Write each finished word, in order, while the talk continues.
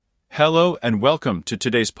Hello and welcome to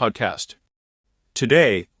today's podcast.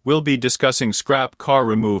 Today, we'll be discussing scrap car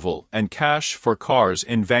removal and cash for cars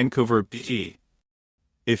in Vancouver, BC.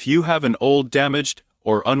 If you have an old, damaged,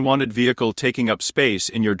 or unwanted vehicle taking up space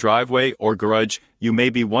in your driveway or garage, you may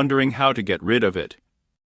be wondering how to get rid of it.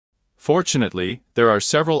 Fortunately, there are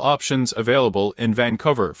several options available in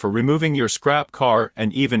Vancouver for removing your scrap car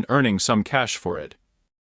and even earning some cash for it.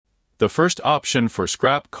 The first option for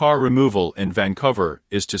scrap car removal in Vancouver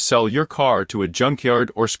is to sell your car to a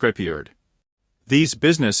junkyard or scrapyard. These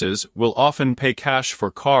businesses will often pay cash for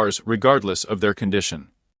cars regardless of their condition.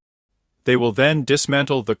 They will then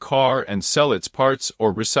dismantle the car and sell its parts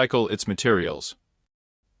or recycle its materials.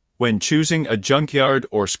 When choosing a junkyard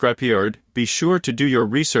or scrapyard, be sure to do your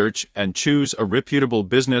research and choose a reputable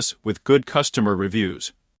business with good customer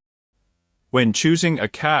reviews. When choosing a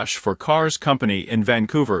cash for cars company in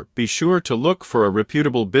Vancouver, be sure to look for a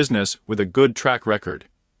reputable business with a good track record.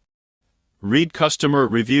 Read customer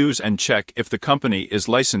reviews and check if the company is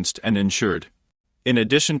licensed and insured. In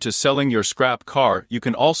addition to selling your scrap car, you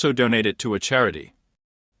can also donate it to a charity.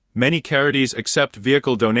 Many charities accept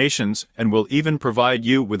vehicle donations and will even provide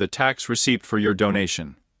you with a tax receipt for your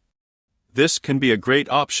donation. This can be a great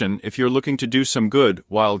option if you're looking to do some good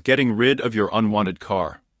while getting rid of your unwanted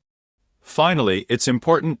car. Finally, it's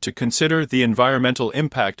important to consider the environmental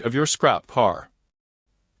impact of your scrap car.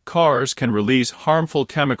 Cars can release harmful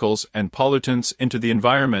chemicals and pollutants into the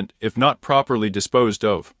environment if not properly disposed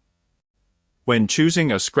of. When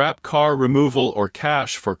choosing a scrap car removal or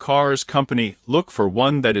cash for cars company, look for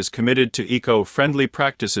one that is committed to eco-friendly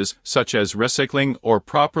practices such as recycling or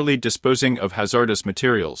properly disposing of hazardous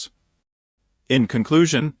materials. In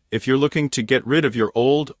conclusion, if you're looking to get rid of your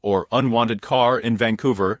old or unwanted car in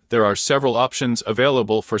Vancouver, there are several options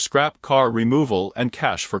available for scrap car removal and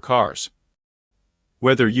cash for cars.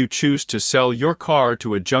 Whether you choose to sell your car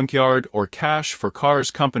to a junkyard or cash for cars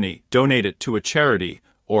company, donate it to a charity,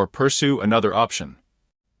 or pursue another option,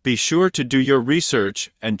 be sure to do your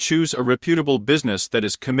research and choose a reputable business that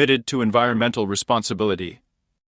is committed to environmental responsibility.